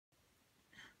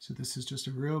So this is just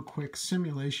a real quick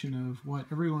simulation of what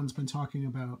everyone's been talking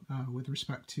about with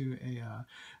respect to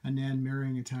a NAND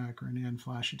mirroring attack or a NAND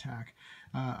flash attack.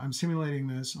 I'm simulating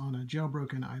this on a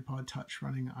jailbroken iPod Touch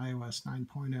running iOS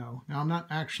 9.0. Now I'm not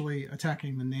actually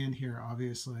attacking the NAND here,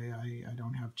 obviously. I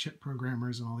don't have chip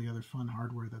programmers and all the other fun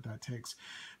hardware that takes.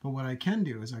 But what I can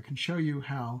do is I can show you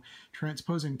how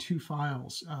transposing two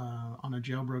files on a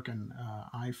jailbroken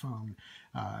iPhone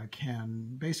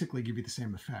can basically give you the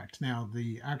same effect. Now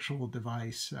the actual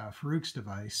device, Farouk's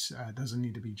device, doesn't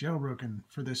need to be jailbroken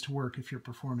for this to work if you're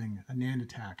performing a NAND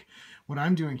attack. What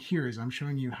I'm doing here is I'm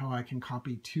showing you how I can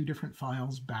copy two different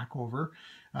files back over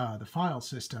the file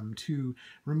system to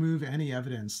remove any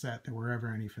evidence that there were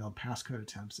ever any failed passcode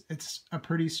attempts. It's a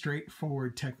pretty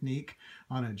straightforward technique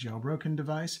on a jailbroken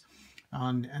device.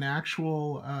 On an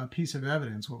actual piece of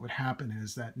evidence, what would happen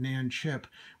is that NAND chip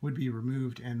would be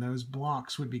removed and those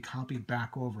blocks would be copied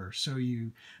back over. So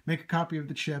you make a copy of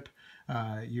the chip,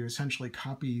 you essentially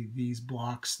copy these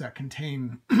blocks that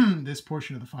contain this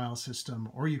portion of the file system,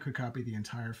 or you could copy the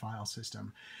entire file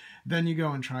system. Then you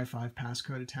go and try 5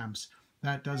 passcode attempts.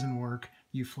 That doesn't work.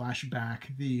 You flash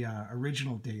back the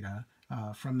original data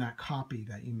from that copy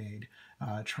that you made.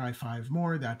 Try 5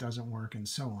 more, that doesn't work, and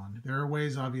so on. There are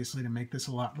ways, obviously, to make this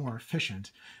a lot more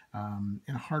efficient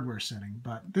in a hardware setting,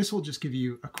 but this will just give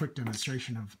you a quick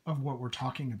demonstration of what we're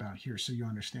talking about here so you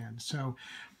understand. So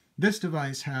this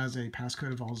device has a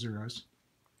passcode of all zeros,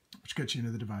 which gets you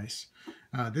into the device.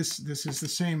 This is the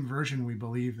same version, we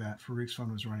believe, that Farouk's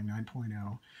phone was running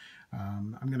 9.0.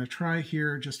 I'm going to try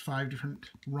here just 5 different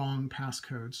wrong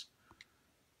passcodes.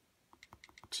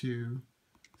 2,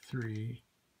 3,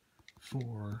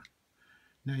 4.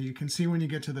 Now you can see when you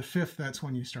get to the 5th, that's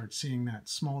when you start seeing that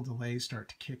small delay start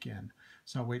to kick in.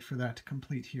 So I'll wait for that to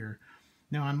complete here.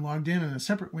 Now I'm logged in a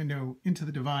separate window into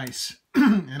the device,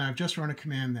 and I've just run a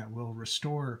command that will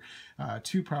restore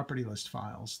 2 property list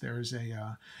files. There's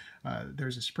a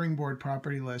Springboard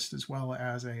property list as well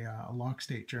as a lock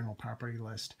state journal property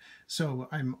list. So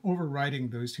I'm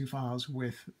overwriting those 2 files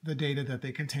with the data that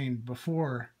they contained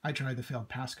before I tried the failed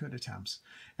passcode attempts.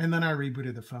 And then I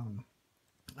rebooted the phone.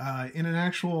 In an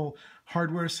actual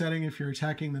hardware setting, if you're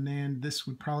attacking the NAND, this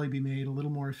would probably be made a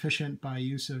little more efficient by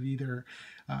use of either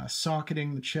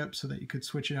socketing the chip so that you could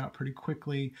switch it out pretty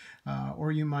quickly,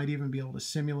 or you might even be able to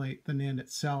simulate the NAND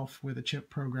itself with a chip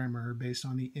programmer based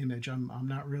on the image. I'm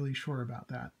not really sure about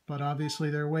that, but obviously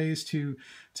there are ways to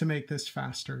make this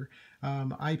faster.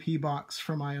 IP box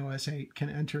from iOS 8 can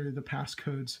enter the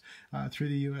passcodes through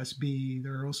the USB.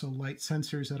 There are also light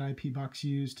sensors that IP box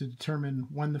use to determine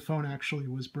when the phone actually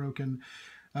was broken.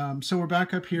 So we're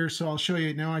back up here, so I'll show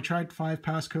you. Now I tried 5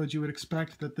 passcodes. You would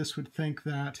expect that this would think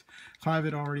that 5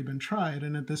 had already been tried,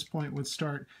 and at this point would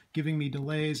start giving me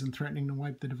delays and threatening to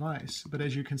wipe the device. But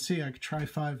as you can see, I could try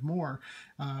 5 more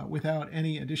without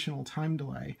any additional time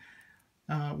delay.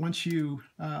 Once you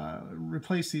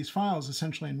replace these files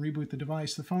essentially and reboot the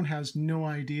device, the phone has no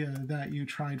idea that you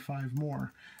tried 5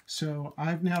 more. So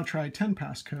I've now tried 10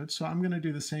 passcodes, so I'm going to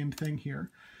do the same thing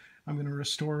here. I'm going to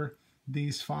restore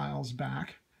these files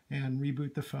back and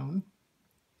reboot the phone.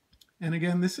 And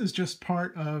again, this is just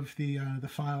part of the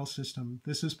file system.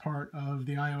 This is part of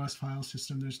the iOS file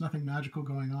system. There's nothing magical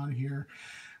going on here.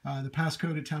 The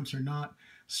passcode attempts are not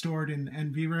stored in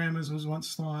NVRAM as was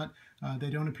once thought. They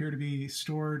don't appear to be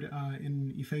stored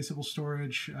in effaceable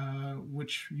storage,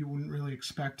 which you wouldn't really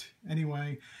expect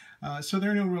anyway. So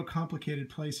there are no real complicated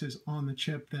places on the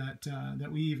chip that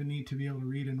we even need to be able to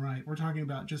read and write. We're talking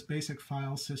about just basic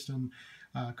file system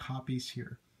copies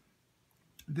here.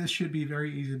 This should be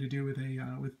very easy to do with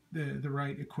the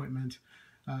right equipment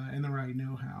and the right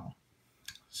know-how.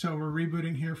 So we're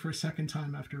rebooting here for a second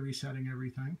time after resetting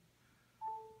everything.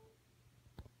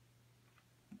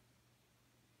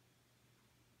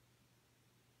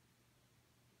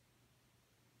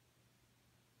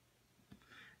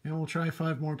 And we'll try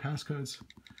 5 more passcodes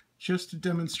just to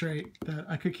demonstrate that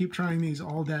I could keep trying these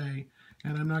all day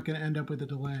and I'm not going to end up with a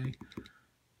delay.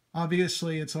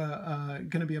 Obviously, it's going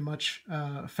to be a much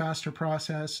faster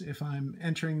process if I'm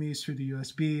entering these through the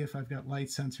USB, if I've got light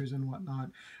sensors and whatnot.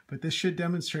 But this should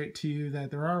demonstrate to you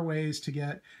that there are ways to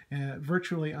get a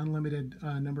virtually unlimited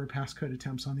number of passcode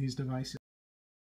attempts on these devices.